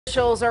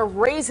Officials are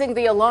raising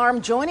the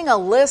alarm, joining a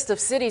list of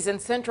cities in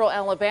central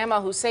Alabama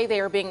who say they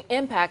are being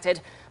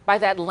impacted by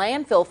that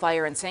landfill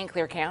fire in St.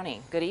 Clair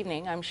County. Good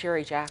evening, I'm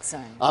Sherry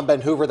Jackson. I'm Ben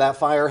Hoover. That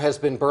fire has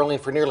been burning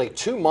for nearly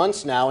 2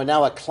 months now, and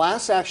now a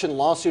class action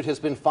lawsuit has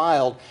been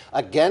filed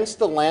against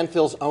the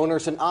landfill's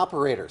owners and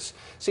operators.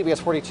 CBS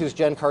 42's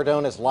Jen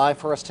Cardone is live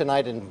for us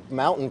tonight in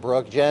Mountain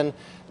Brook. Jen,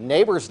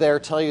 neighbors there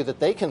tell you that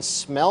they can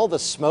smell the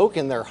smoke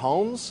in their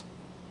homes.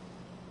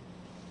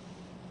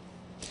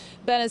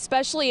 Ben,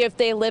 especially if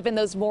they live in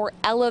those more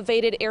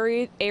elevated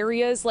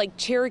areas like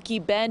Cherokee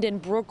Bend and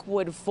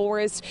Brookwood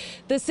Forest.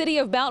 The city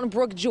of Mountain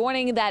Brook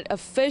joining that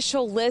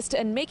official list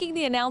and making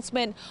the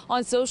announcement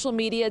on social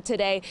media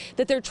today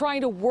that they're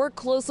trying to work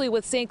closely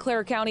with St.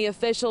 Clair County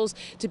officials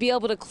to be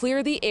able to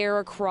clear the air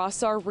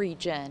across our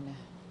region.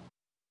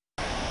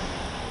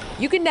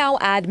 You can now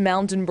add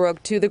Mountain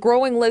Brook to the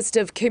growing list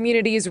of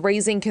communities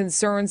raising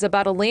concerns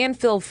about a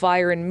landfill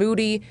fire in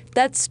Moody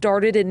that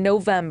started in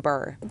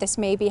November. This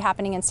may be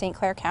happening in St.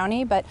 Clair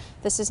County, but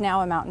this is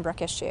now a Mountain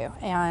Brook issue,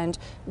 and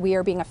we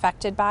are being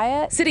affected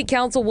by it. City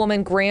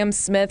Councilwoman Graham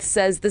Smith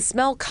says the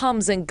smell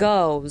comes and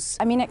goes.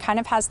 I mean, it kind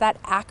of has that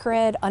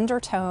acrid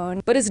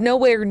undertone, but is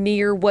nowhere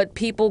near what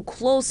people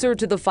closer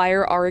to the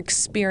fire are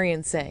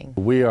experiencing.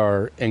 We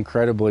are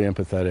incredibly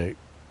empathetic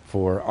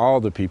for all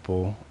the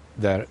people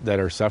that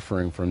are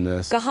suffering from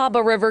this.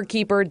 Cahaba River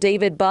keeper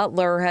David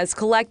Butler has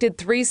collected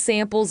 3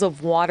 samples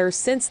of water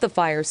since the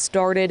fire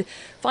started,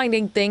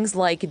 finding things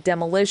like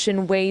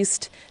demolition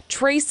waste,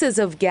 traces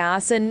of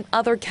gas, and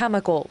other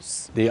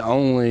chemicals. The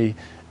only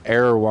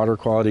air or water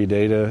quality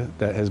data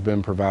that has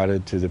been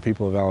provided to the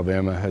people of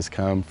Alabama has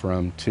come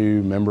from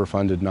 2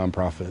 member-funded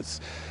nonprofits.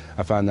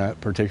 I find that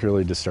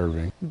particularly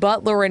disturbing.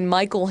 Butler and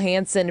Michael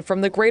Hansen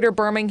from the Greater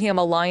Birmingham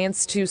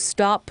Alliance to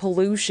Stop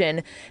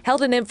Pollution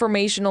held an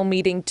informational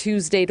meeting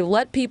Tuesday to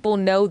let people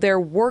know they're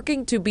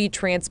working to be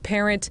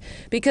transparent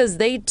because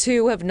they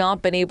too have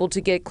not been able to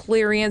get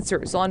clear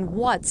answers on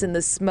what's in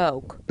the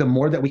smoke. The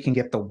more that we can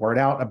get the word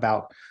out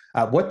about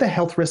what the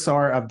health risks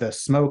are of the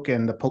smoke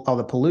and all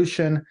the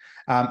pollution,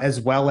 as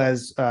well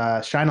as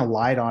shine a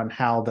light on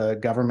how the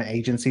government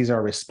agencies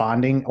are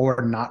responding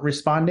or not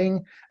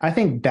responding, I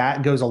think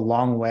that goes a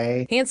long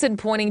way. Hansen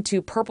pointing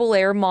to purple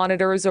air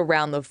monitors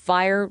around the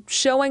fire,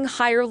 showing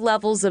higher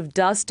levels of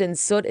dust and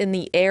soot in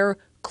the air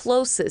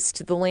closest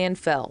to the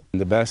landfill.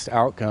 The best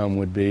outcome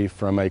would be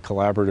from a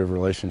collaborative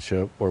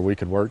relationship where we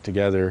could work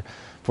together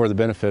for the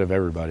benefit of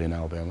everybody in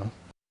Alabama.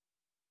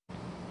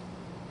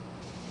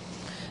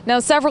 Now,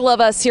 several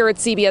of us here at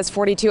CBS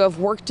 42 have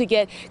worked to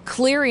get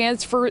clear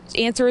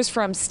answers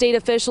from state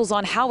officials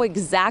on how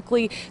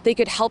exactly they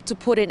could help to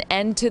put an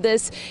end to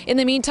this. In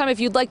the meantime, if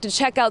you'd like to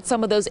check out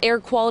some of those air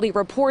quality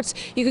reports,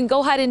 you can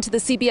go ahead into the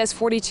CBS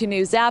 42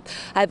 News app.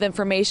 I have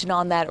information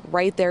on that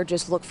right there.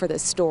 Just look for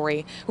this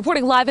story.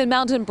 Reporting live in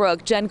Mountain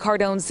Brook, Jen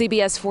Cardone,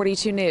 CBS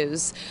 42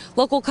 News.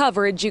 Local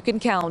coverage you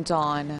can count on.